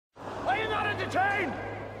entertained?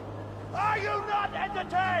 Are you not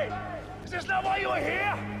entertained? Is this not why you are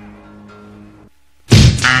here?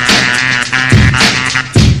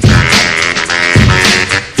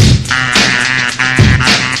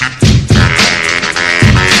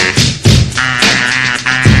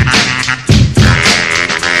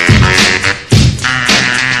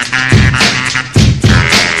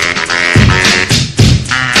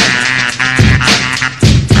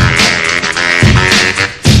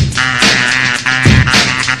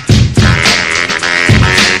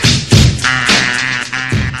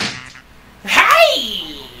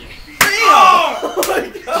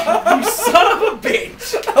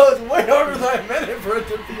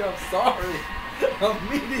 I'm sorry.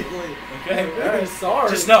 Immediately. Okay. I'm very sorry.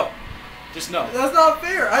 Just know. Just know. That's not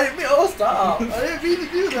fair. I didn't mean. Oh, stop. I didn't mean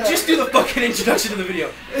to do that. Just do the fucking introduction to the video.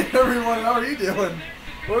 Hey, everyone, how are you doing?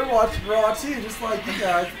 We're watching Raw too, just like you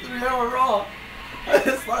guys. 3-hour Raw. I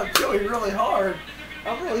just slapped Joey really hard.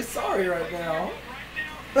 I'm really sorry right now.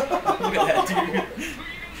 Look at that, dude.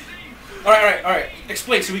 All right.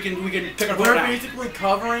 Explain so we can pick our We're phone out. basically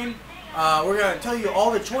covering. We're gonna tell you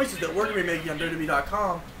all the choices that we're gonna be making on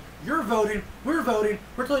WWE.com. You're voting. We're voting.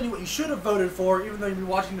 We're telling you what you should have voted for, even though you'll be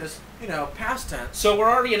watching this, past tense. So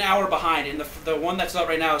we're already an hour behind, and the one that's up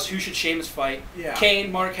right now is who should Sheamus fight? Yeah.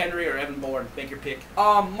 Kane, Mark Henry, or Evan Bourne? Make your pick.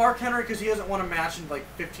 Mark Henry, because he hasn't won a match in like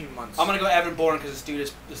 15 months. I'm gonna go Evan Bourne because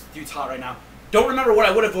this dude's hot right now. Don't remember what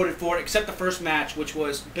I would have voted for except the first match, which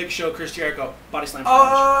was Big Show, Chris Jericho, Body Slam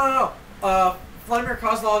challenge. No. Vladimir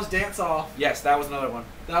Kozlov's dance off. Yes, that was another one.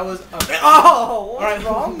 That was. What's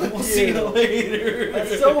wrong with We'll you? see you later.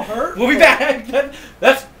 That's so hurtful. We'll be back.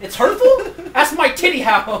 It's hurtful. That's my titty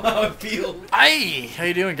how it feels. Hey, how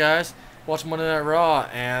you doing, guys? Watching Monday Night Raw,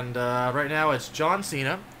 and right now it's John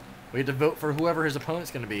Cena. We had to vote for whoever his opponent's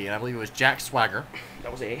going to be, and I believe it was Jack Swagger,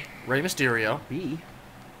 That was A. Rey Mysterio, B.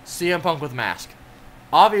 CM Punk with a mask.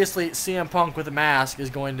 Obviously, CM Punk with a mask is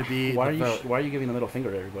going to be Why the vote. are you giving the middle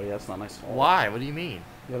finger to everybody? That's not nice at all. Why? What do you mean?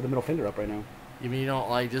 You have the middle finger up right now. You mean you don't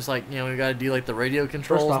like we got to do like the radio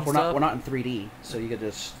controls First off, and stuff? we're not in 3D, so you could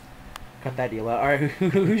just cut that deal out. All right,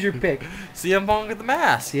 who's your pick? CM Punk with the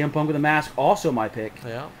mask. CM Punk with a mask, also my pick.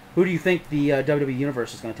 Yeah. Who do you think the WWE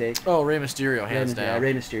Universe is going to take? Oh, Rey Mysterio, hands down.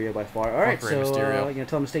 Rey Mysterio by far. All right, Fuck Rey so Mysterio. you gonna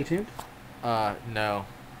tell them to stay tuned? No.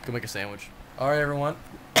 Go make a sandwich. All right, everyone.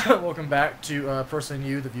 Welcome back to Personally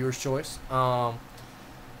You, the viewer's choice. Now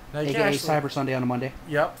you AKA can actually, Cyber Sunday on a Monday.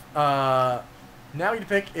 Yep. Now you can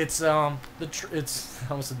pick. It's I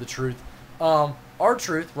almost said the truth. Our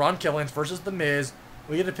Truth, Ron Killings versus The Miz.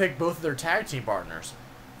 We get to pick both of their tag team partners.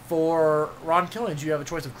 For Ron Killings, you have a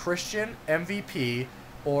choice of Christian, MVP,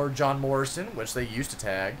 or John Morrison, which they used to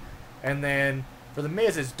tag. And then for The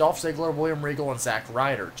Miz, it's Dolph Ziggler, William Regal, and Zack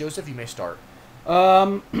Ryder. Joseph, you may start.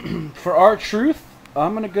 For our truth,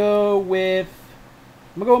 I'm gonna go with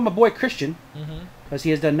my boy Christian, because he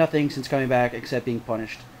has done nothing since coming back except being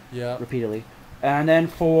punished repeatedly. And then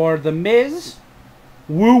for The Miz,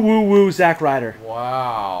 woo, Zack Ryder.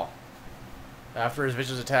 Wow. After his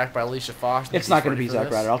vicious attack by Alicia Fox. It's not going to be Zack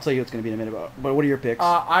Ryder. I'll tell you it's going to be in a minute. But what are your picks?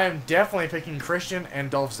 I am definitely picking Christian and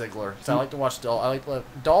Dolph Ziggler. So I like to watch Dolph.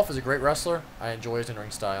 Dolph is a great wrestler. I enjoy his in-ring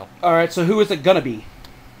style. All right, so who is it going to be?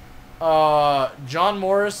 John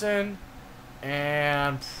Morrison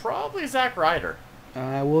and probably Zack Ryder.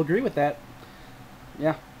 I will agree with that.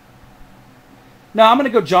 Yeah. No, I'm going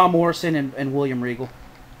to go John Morrison and William Regal.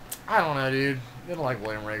 I don't know, dude. I don't like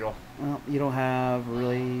William Regal. Well, you don't have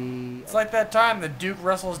really... It's like that time that Duke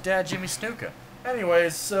wrestled his dad, Jimmy Snuka.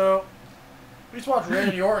 Anyways, so we just watched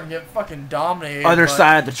Randy Orton get fucking dominated. Other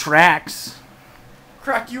side of the tracks.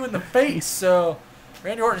 Crack you in the face. So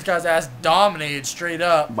Randy Orton's got his ass dominated straight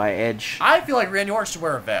up. By Edge. I feel like Randy Orton should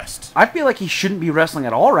wear a vest. I feel like he shouldn't be wrestling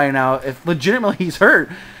at all right now if legitimately he's hurt.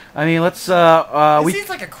 I mean, let's... It seems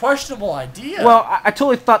like a questionable idea. Well, I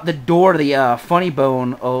totally thought the door to the Funny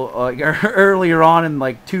Bone earlier on in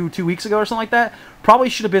like two weeks ago or something like that probably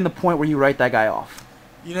should have been the point where you write that guy off.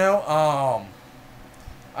 I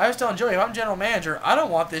was telling Joey, if I'm general manager, I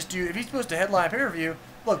don't want this dude. If he's supposed to headline pay-per-view,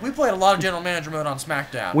 look, we played a lot of general manager mode on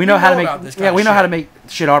SmackDown. We know how to make how to make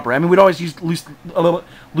shit operate. I mean, we'd always lose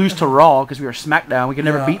to Raw because we were SmackDown. We could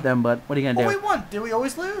never beat them, but what are you gonna do? We won. Did we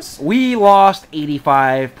always lose? We lost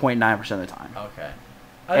 85.9% of the time. Okay.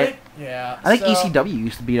 I think ECW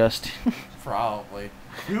used to beat us too. Probably.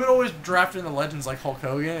 We would always draft in the legends like Hulk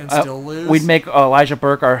Hogan and still lose. We'd make Elijah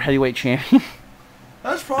Burke our heavyweight champion.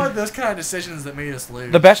 That's probably those kind of decisions that made us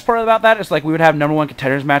lose. The best part about that is like we would have number one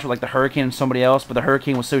contenders match with like the Hurricane and somebody else, but the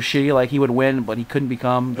Hurricane was so shitty like he would win, but he couldn't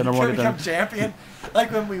become the number one contender. Champion.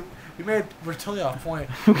 Like when we're totally off point.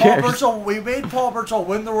 We made Paul Burchill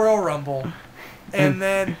win the Royal Rumble. And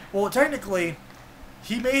then, well, technically,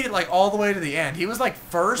 he made it like all the way to the end. He was like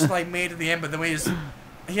first, like made it to the end, but then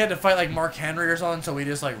he had to fight like Mark Henry or something, so we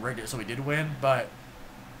just like rigged it so we did win. But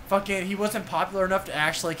fucking, he wasn't popular enough to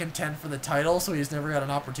actually contend for the title, so he's never got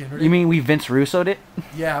an opportunity. You mean we Vince Russo'd it?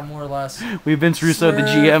 Yeah, more or less. We Vince Russo the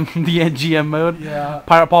GM mode. Yeah.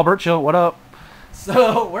 Pirate Paul Burchill, what up?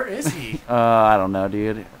 So where is he? I don't know,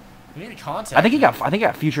 dude. We need to contact. I think he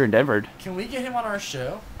got Future Endeavored. Can we get him on our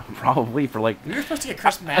show? Probably for like. We were supposed to get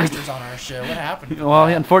Chris Masters on our show. What happened? Well,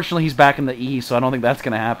 unfortunately, he's back in the E, so I don't think that's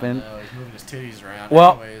gonna happen. No, he's moving his titties around.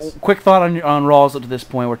 Well, anyways, quick thought on Raws up to this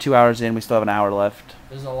point. We're 2 hours in. We still have an hour left.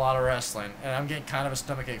 there's a lot of wrestling, and I'm getting kind of a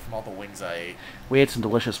stomachache from all the wings I ate. We ate some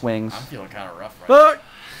delicious wings. I'm feeling kind of rough right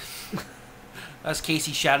now. That's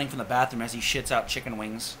Casey shouting from the bathroom as he shits out chicken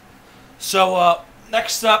wings. So,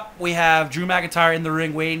 next up, we have Drew McIntyre in the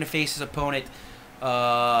ring waiting to face his opponent,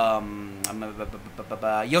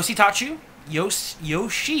 Yoshitatsu,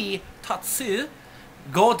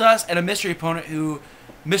 Goldust, and a mystery opponent who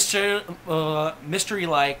mystery-like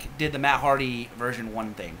did the Matt Hardy version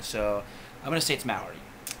 1 thing. So, I'm going to say it's Matt Hardy.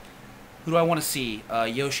 Who do I want to see?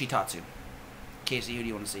 Yoshitatsu. Casey, who do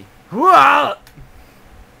you want to see?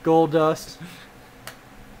 Goldust.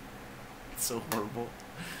 It's so horrible.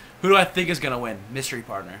 Who do I think is going to win? Mystery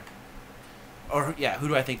partner. Or, yeah, who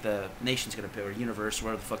do I think the nation's going to pick? Or universe,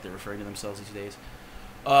 whatever the fuck they're referring to themselves these days.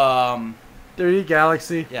 3D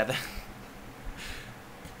Galaxy. Yeah,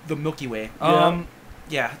 the Milky Way.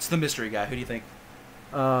 Yeah, it's the mystery guy. Who do you think?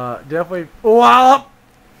 Definitely. Wallop!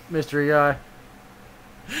 Mystery guy.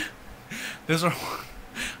 Those are...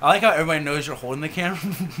 I like how everybody knows you're holding the camera,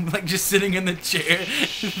 like just sitting in the chair.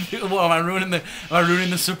 Well, am I ruining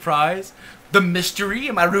the surprise? The mystery?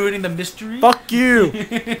 Am I ruining the mystery? Fuck you!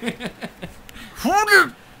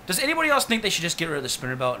 Does anybody else think they should just get rid of the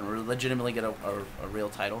spinner belt and legitimately get a real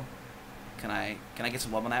title? Can I get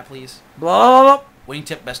some love on that, please? Blah.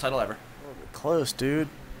 Wingtip, best title ever. Close, dude.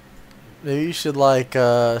 Maybe you should like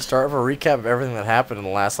start with a recap of everything that happened in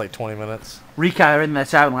the last like 20 minutes. Recap everything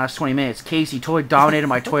that's happened in the last 20 minutes. Casey totally dominated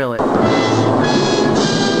my toilet.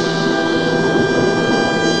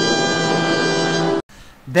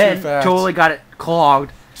 Then totally got it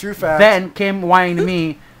clogged. True fact. Then came whining to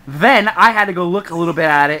me. Then I had to go look a little bit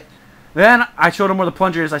at it. Then I showed him where the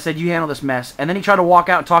plunger is. I said, "You handle this mess." And then he tried to walk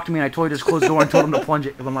out and talk to me, and I totally just closed the door and told him to plunge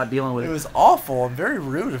it because I'm not dealing with it. It was awful and very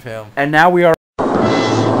rude of him. And now we are.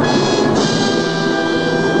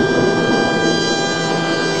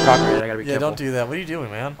 Copyright. I gotta be careful. Don't do that. What are you doing,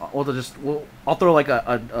 man? I'll throw like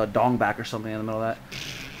a dong back or something in the middle of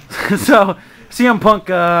that. So CM Punk.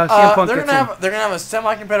 They're gonna have a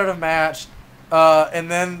semi-competitive match, and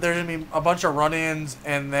then there's gonna be a bunch of run-ins,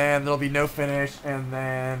 and then there'll be no finish, and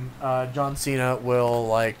then John Cena will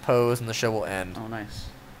like pose, and the show will end. Oh, nice.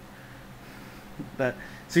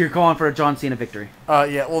 So you're calling for a John Cena victory?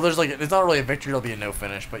 Yeah. Well, it's not really a victory. It'll be a no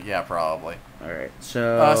finish, but yeah, probably. All right.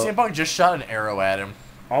 So CM Punk just shot an arrow at him.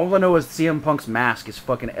 All I know is CM Punk's mask is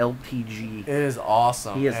fucking LTG. It is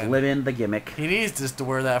awesome. He is living the gimmick. He needs just to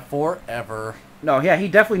wear that forever. No, yeah, he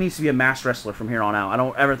definitely needs to be a masked wrestler from here on out. I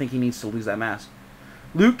don't ever think he needs to lose that mask.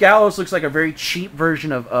 Luke Gallows looks like a very cheap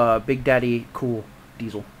version of Big Daddy Cool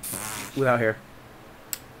Diesel without hair.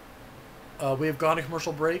 We have gone to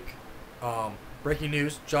commercial break. Breaking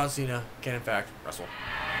news: John Cena can in fact wrestle.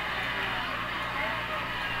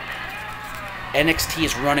 NXT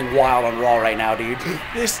is running wild on Raw right now, dude.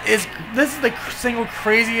 This is the single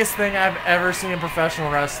craziest thing I've ever seen in professional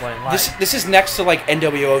wrestling. Like, This is next to like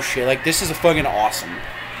NWO shit. Like this is fucking awesome.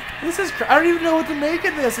 I don't even know what to make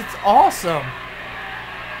of this. It's awesome.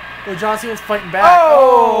 Oh, John Cena's fighting back.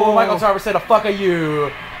 Oh, Michael Tarver said a fuck of you.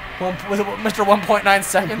 Was it Mr. 1.9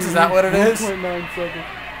 seconds? Is that what it is? 1.9 seconds.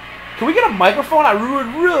 Can we get a microphone? I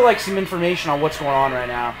would really like some information on what's going on right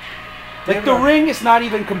now. Like, the ring is not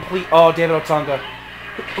even complete. Oh, David Otunga,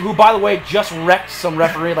 who, by the way, just wrecked some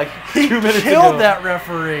referee like 2 minutes ago. He killed that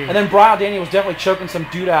referee. And then Brian Daniel was definitely choking some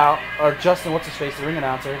dude out. Or Justin, what's his face, the ring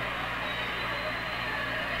announcer.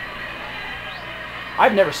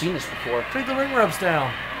 I've never seen this before. Take the ring ropes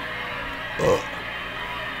down. Ugh.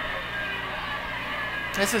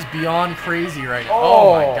 This is beyond crazy right now.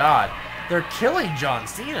 Oh my god. They're killing John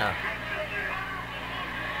Cena.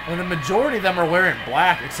 And the majority of them are wearing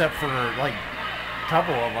black, except for, like, a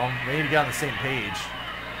couple of them. They need to get on the same page.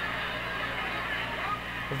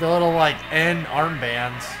 With the little, like, end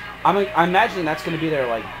armbands. I'm imagining that's going to be their,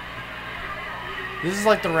 like... This is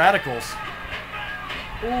like the Radicals.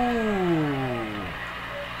 Ooh.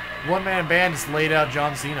 One-man band just laid out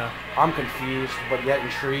John Cena. I'm confused, but yet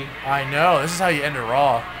intrigued. I know. This is how you end a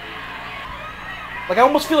Raw. Like, I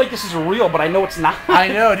almost feel like this is real, but I know it's not. I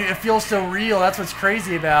know, dude. It feels so real. That's what's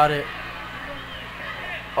crazy about it.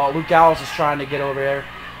 Oh, Luke Gallows is trying to get over there.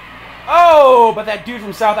 Oh, but that dude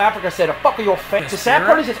from South Africa said, "A fuck of your face." The sad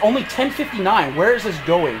part is it's only 10:59. Where is this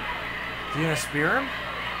going? Is he gonna spear him?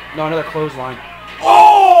 No, another clothesline.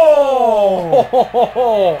 Oh!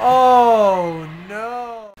 Oh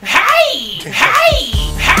no! Hey! Hey!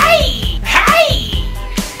 Hey! Hey!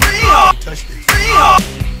 Touch me.